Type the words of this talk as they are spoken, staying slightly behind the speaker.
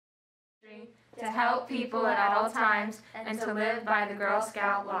to help people at all times, and to live by the Girl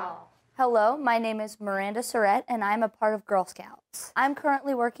Scout law. Hello, my name is Miranda Surrett, and I'm a part of Girl Scouts. I'm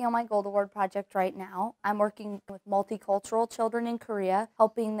currently working on my Gold Award project right now. I'm working with multicultural children in Korea,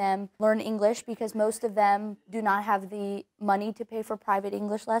 helping them learn English because most of them do not have the money to pay for private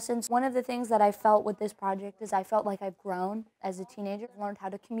English lessons. One of the things that I felt with this project is I felt like I've grown as a teenager, learned how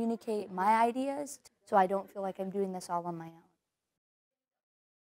to communicate my ideas, so I don't feel like I'm doing this all on my own.